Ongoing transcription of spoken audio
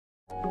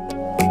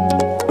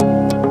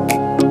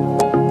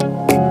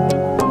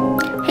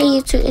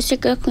2, it's your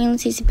girl Queen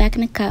Leticia back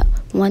in the cut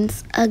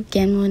once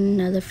again with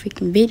another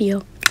freaking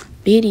video.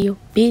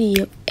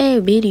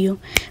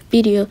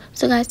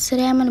 So guys,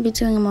 today I'm gonna be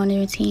doing a morning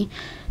routine.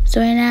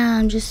 So right now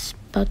I'm just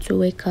about to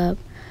wake up,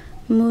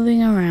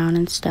 moving around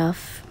and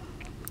stuff,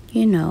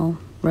 you know,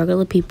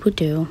 regular people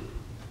do.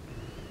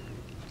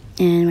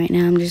 And right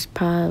now I'm just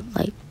probably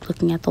like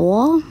looking at the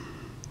wall.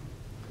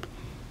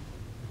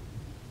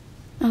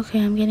 Okay,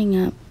 I'm getting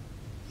up.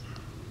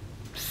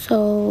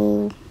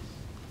 So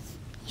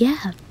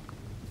yeah.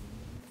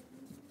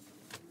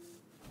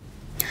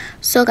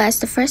 So guys,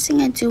 the first thing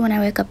I do when I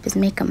wake up is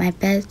make up my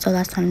bed, so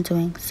that's what I'm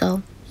doing.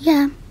 So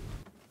yeah.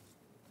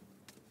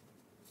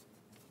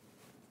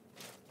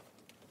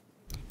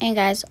 And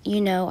guys,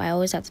 you know I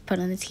always have to put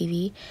on the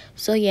TV.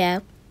 So yeah,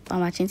 I'm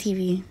watching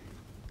TV.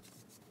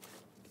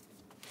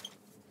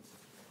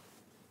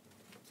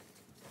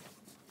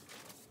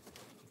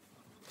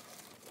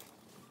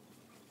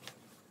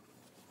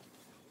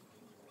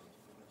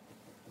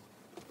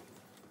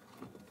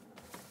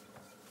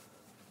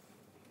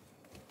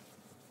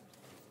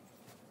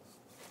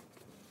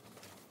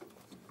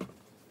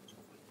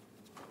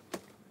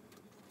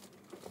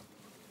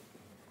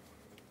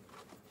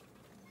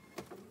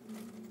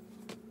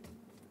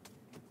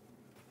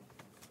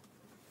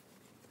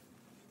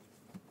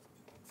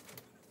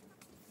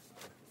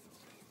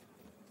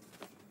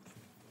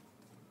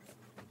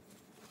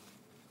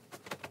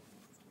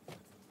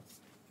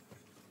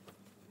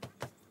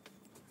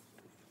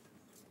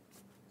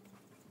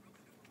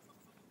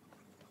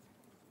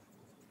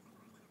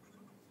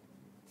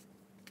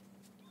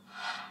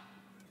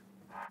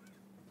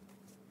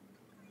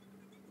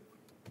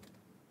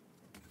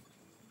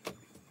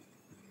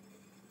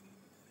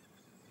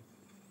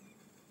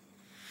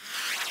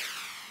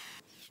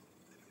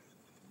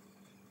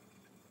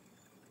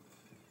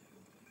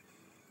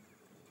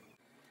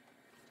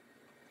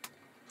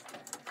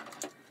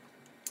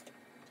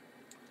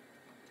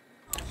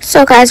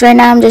 So guys, right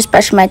now I'm just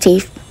brushing my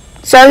teeth.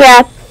 So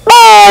yeah,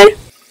 bye!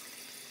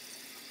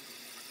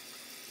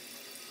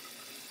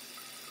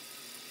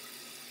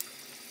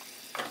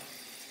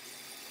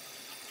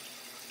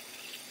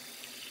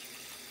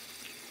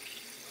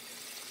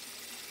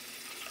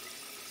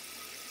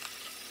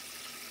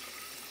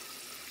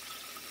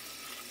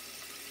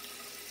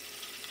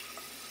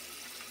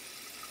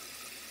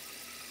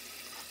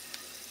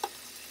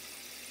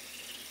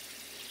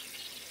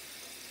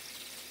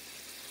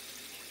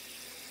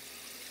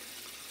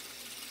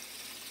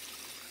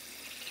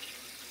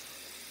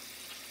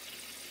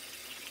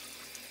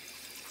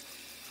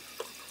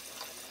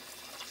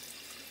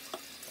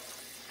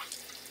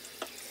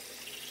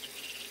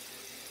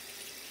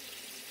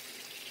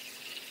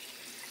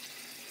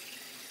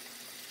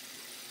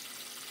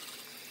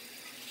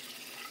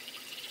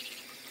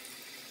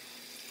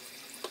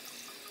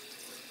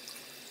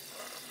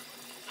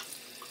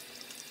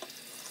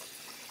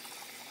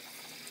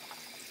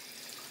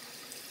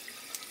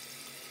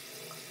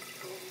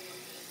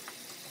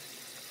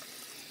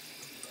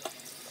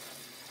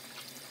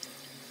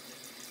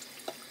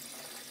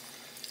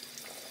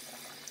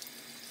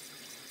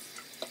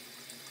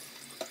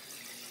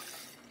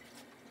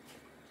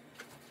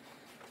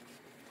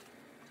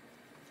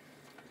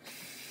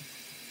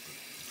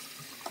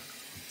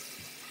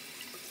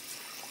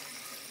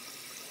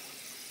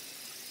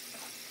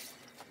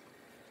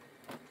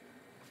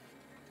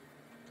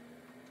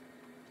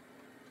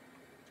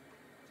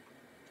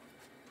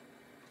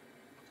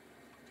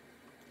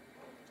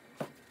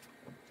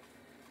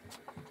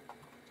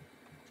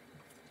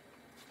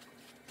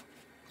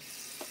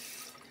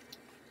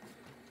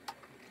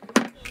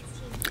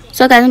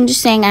 So guys, I'm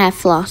just saying I have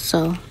floss,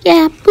 so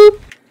yeah, boop.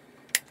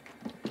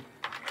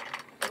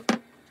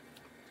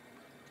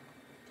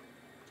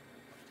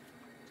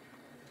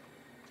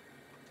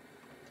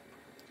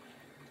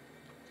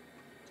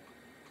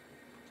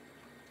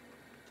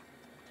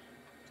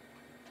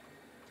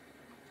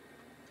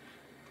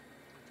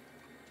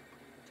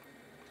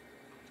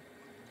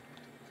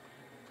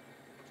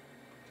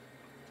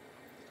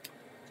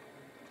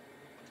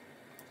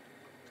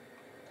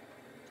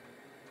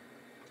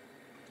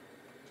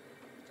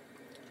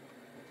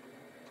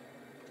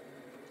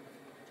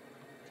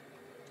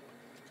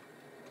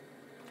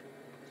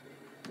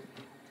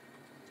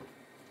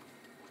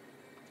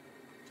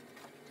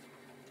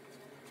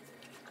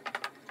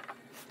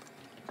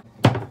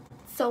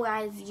 So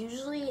guys,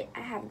 usually I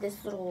have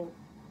this little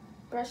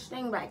brush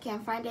thing, but I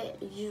can't find it.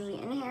 It's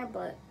usually in here,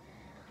 but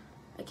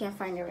I can't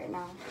find it right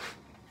now.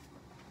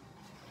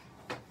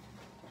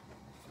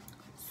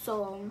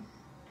 So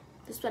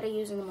this is what I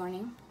use in the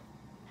morning.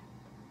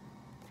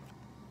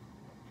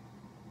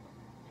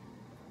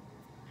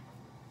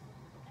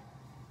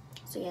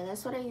 So yeah,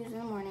 that's what I use in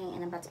the morning,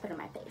 and I'm about to put it on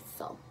my face.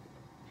 So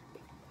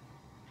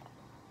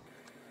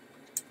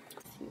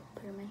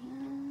put it in my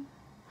hand.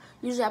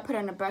 Usually I put it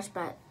on a brush,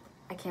 but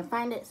I can't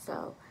find it,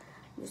 so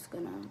I'm just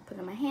gonna put it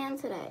in my hand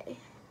today.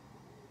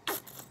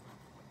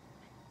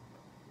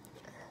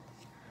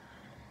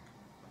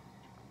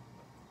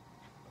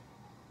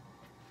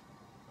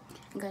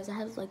 And guys, it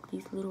has like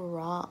these little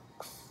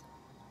rocks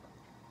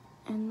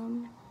in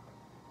them.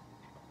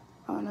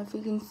 I don't know if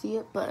you can see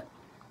it, but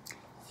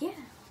yeah.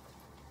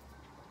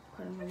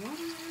 Put in the water.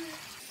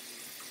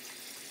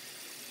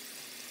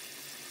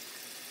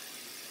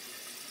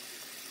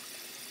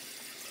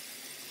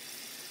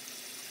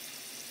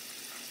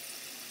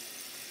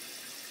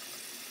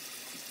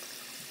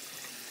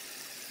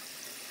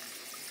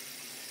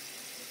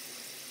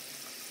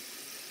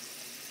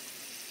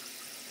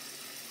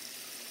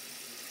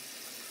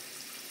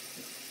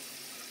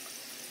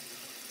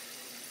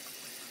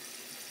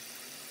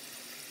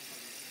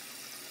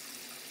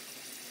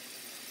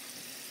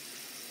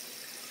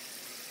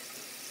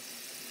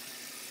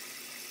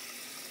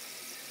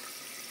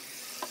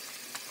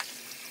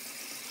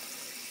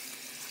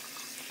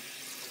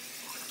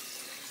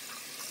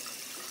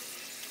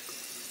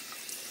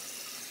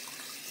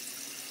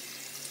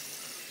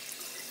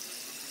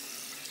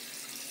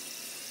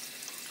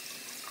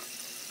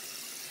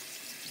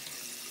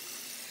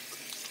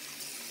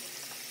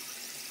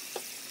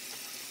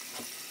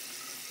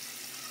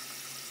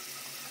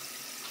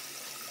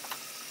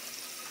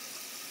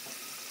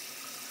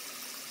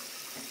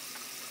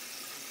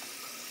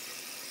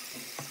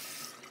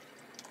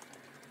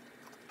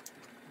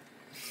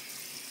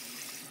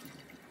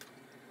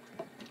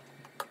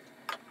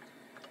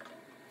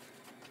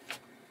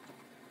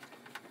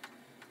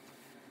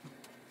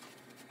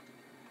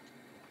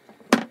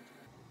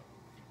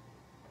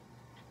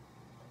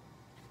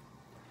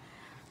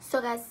 So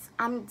guys,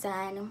 I'm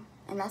done,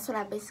 and that's what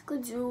I basically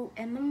do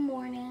in the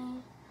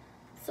morning.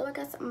 So I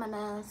guess I'm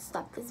gonna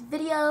stop this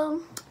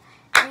video,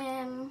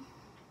 and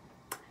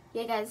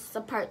yeah guys, it's a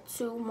part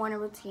 2 morning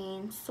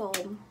routine. So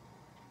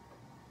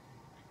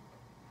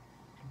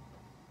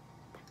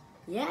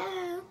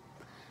yeah,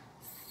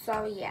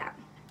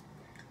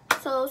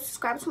 so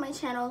subscribe to my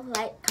channel,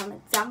 like,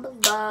 comment down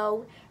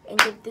below, and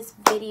give this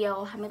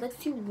video how many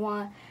likes you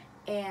want.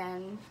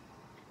 And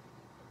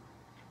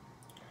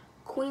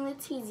Queen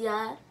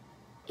Letizia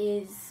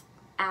is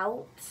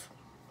out.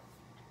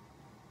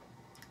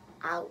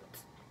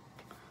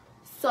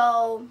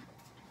 So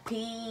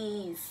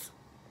peace.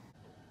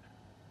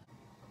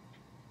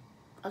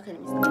 Okay,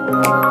 let me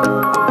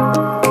stop.